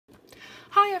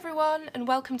Hi everyone, and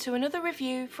welcome to another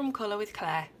review from Colour with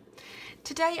Claire.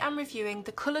 Today I'm reviewing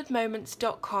the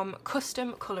ColouredMoments.com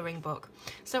custom colouring book.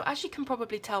 So as you can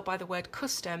probably tell by the word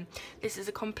custom, this is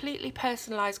a completely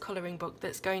personalised colouring book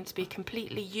that's going to be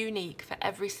completely unique for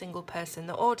every single person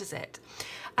that orders it.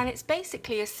 And it's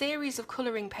basically a series of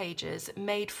colouring pages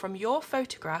made from your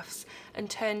photographs and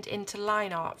turned into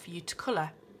line art for you to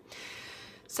colour.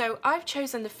 So I've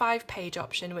chosen the 5-page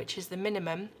option, which is the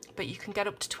minimum, but you can get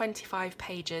up to 25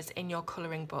 pages in your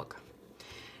colouring book.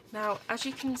 Now, as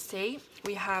you can see,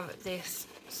 we have this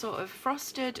sort of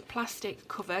frosted plastic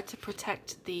cover to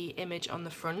protect the image on the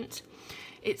front.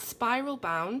 It's spiral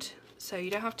bound, so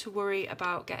you don't have to worry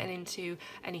about getting into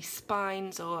any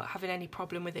spines or having any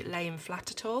problem with it laying flat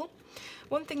at all.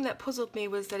 One thing that puzzled me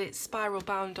was that it's spiral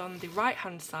bound on the right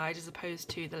hand side as opposed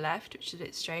to the left, which is a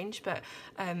bit strange, but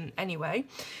anyway.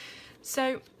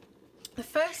 So the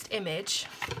first image,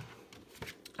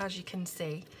 as you can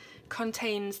see,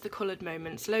 contains the Coloured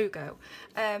Moments logo,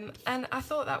 and I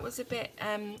thought that was a bit,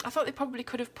 I thought they probably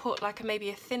could have put like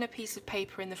maybe a thinner piece of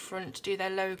paper in the front to do their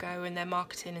logo and their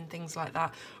marketing and things like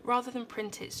that, rather than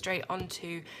print it straight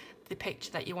onto the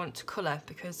picture that you want to colour,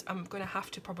 because I'm going to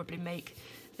have to probably make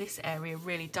this area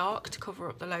really dark to cover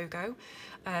up the logo.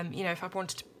 You know, if I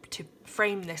wanted to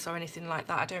frame this or anything like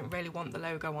that, I don't really want the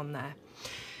logo on there.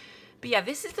 But yeah,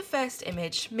 this is the first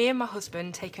image, me and my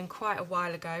husband, taken quite a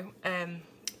while ago,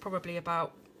 probably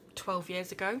about 12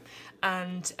 years ago,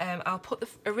 and I'll put the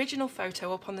original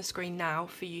photo up on the screen now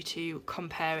for you to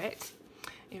compare it.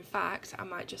 In fact, I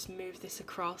might just move this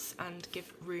across and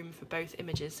give room for both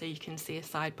images so you can see a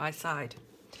side by side.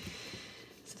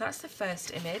 So that's the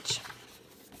first image.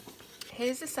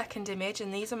 Here's the second image,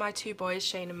 and these are my two boys,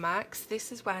 Shane and Max.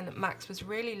 This is when Max was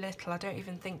really little. I don't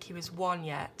even think he was 1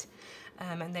 yet,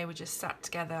 and they were just sat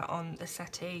together on the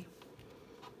settee.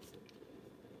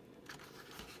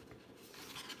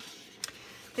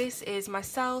 This is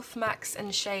myself, Max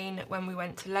and Shane when we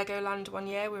went to Legoland one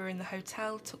year. We were in the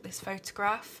hotel, took this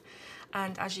photograph,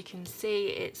 and as you can see,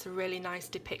 it's a really nice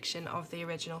depiction of the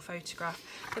original photograph.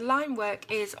 The line work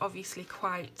is obviously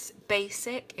quite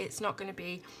basic. It's not going to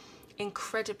be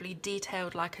incredibly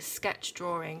detailed like a sketch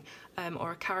drawing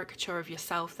or a caricature of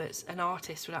yourself that an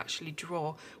artist would actually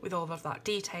draw with all of that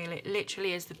detail. It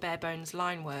literally is the bare bones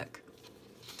line work.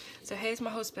 So here's my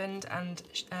husband and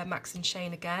Max and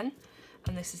Shane again,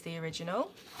 and this is the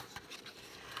original.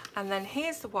 And then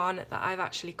here's the one that I've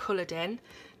actually coloured in.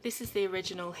 This is the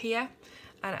original here,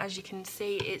 and as you can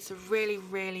see, it's a really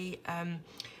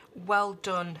well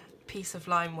done piece of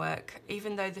line work.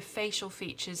 Even though the facial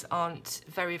features aren't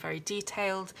very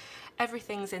detailed,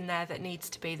 everything's in there that needs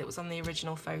to be, that was on the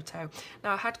original photo.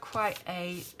 Now I had quite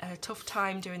a tough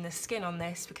time doing the skin on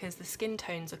this because the skin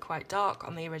tones are quite dark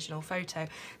on the original photo,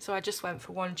 so I just went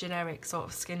for one generic sort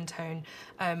of skin tone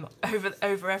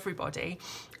over everybody,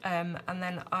 and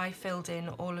then I filled in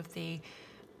all of the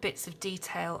bits of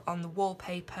detail on the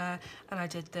wallpaper, and I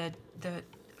did the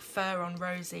fur on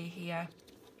Rosie here.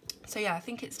 So yeah, I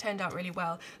think it's turned out really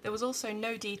well. There was also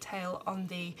no detail on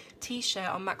the t-shirt,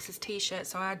 on Max's t-shirt,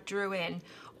 so I drew in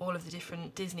all of the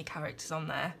different Disney characters on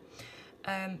there.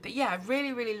 But yeah, I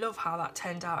really love how that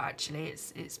turned out actually.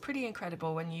 It's pretty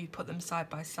incredible when you put them side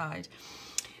by side.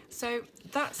 So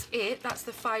that's it, that's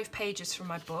the 5 pages from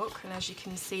my book, and as you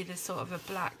can see there's sort of a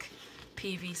black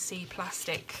PVC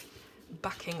plastic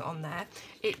backing on there.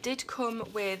 It did come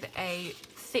with a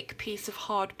thick piece of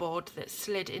hardboard that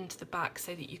slid into the back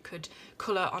so that you could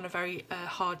colour on a very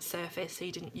hard surface, so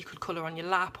you could colour on your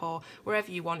lap or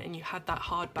wherever you want, and you had that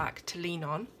hard back to lean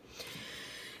on.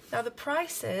 Now the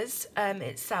prices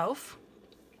itself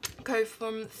go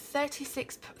from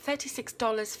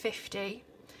 $36.50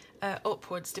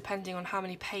 upwards, depending on how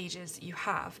many pages you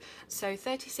have. So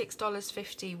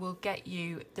 $36.50 will get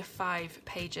you the 5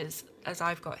 pages as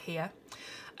I've got here.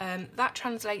 That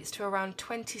translates to around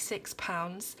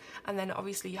 £26, and then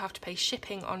obviously you have to pay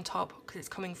shipping on top because it's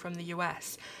coming from the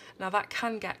US. Now that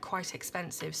can get quite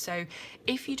expensive, so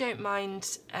if you don't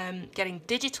mind getting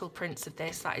digital prints of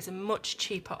this, that is a much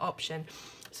cheaper option.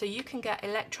 So you can get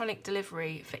electronic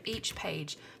delivery for each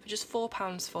page for just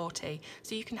 £4.40.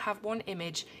 So you can have one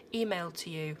image emailed to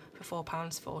you for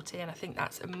 £4.40, and I think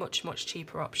that's a much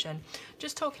cheaper option.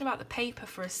 Just talking about the paper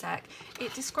for a sec,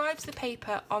 it describes the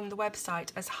paper on the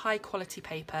website as high quality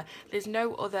paper. There's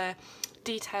no other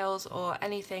details or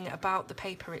anything about the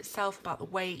paper itself, about the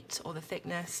weight or the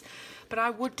thickness, but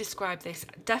I would describe this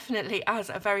definitely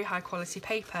as a very high quality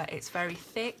paper. It's very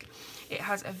thick, it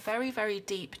has a very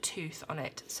deep tooth on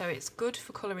it, so it's good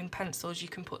for colouring pencils. You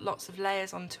can put lots of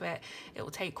layers onto into it, it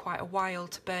will take quite a while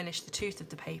to burnish the tooth of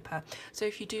the paper. So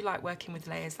if you do like working with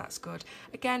layers, that's good.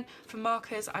 Again, for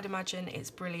markers, I'd imagine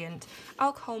it's brilliant.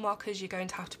 Alcohol markers, you're going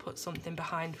to have to put something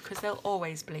behind because they'll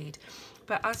always bleed.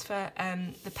 But as for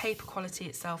the paper quality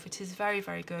itself, it is very,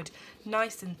 very good,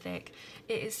 nice and thick.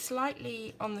 It is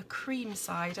slightly on the cream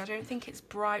side. I don't think it's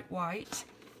bright white.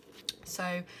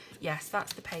 So yes,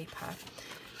 that's the paper.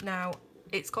 Now,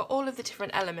 it's got all of the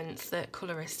different elements that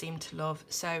colourists seem to love.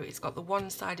 So it's got the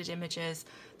one-sided images,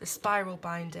 the spiral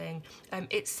binding.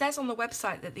 It says on the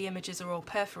website that the images are all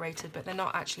perforated, but they're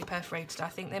not actually perforated. I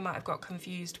think they might have got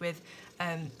confused with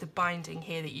the binding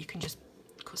here, that you can just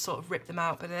sort of rip them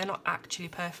out, but they're not actually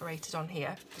perforated on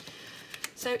here.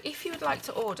 So if you would like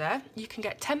to order, you can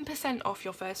get 10% off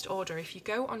your first order. If you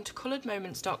go onto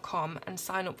colouredmoments.com and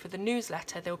sign up for the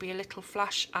newsletter, there'll be a little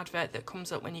flash advert that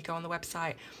comes up when you go on the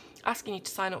website asking you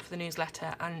to sign up for the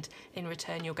newsletter, and in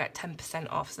return you'll get 10%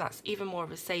 off, so that's even more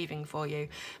of a saving for you.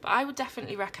 But I would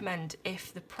definitely recommend,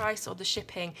 if the price or the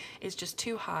shipping is just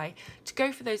too high, to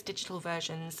go for those digital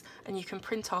versions, and you can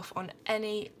print off on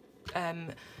any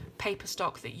paper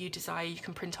stock that you desire. You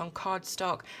can print on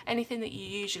cardstock, anything that you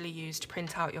usually use to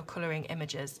print out your colouring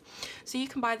images. So you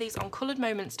can buy these on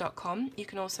colouredmoments.com. You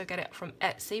can also get it from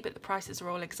Etsy, but the prices are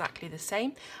all exactly the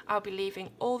same. I'll be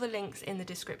leaving all the links in the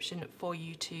description for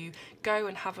you to go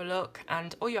and have a look,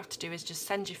 and all you have to do is just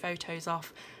send your photos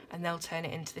off and they'll turn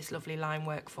it into this lovely line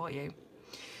work for you.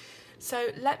 So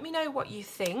let me know what you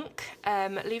think.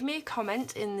 Leave me a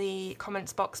comment in the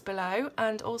comments box below,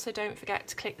 and also don't forget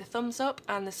to click the thumbs up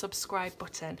and the subscribe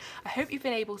button. I hope you've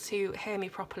been able to hear me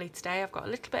properly today. I've got a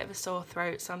little bit of a sore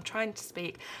throat, so I'm trying to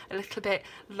speak a little bit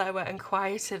lower and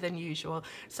quieter than usual.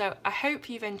 So I hope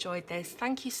you've enjoyed this.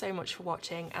 Thank you so much for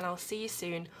watching, and I'll see you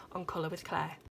soon on Colour with Claire.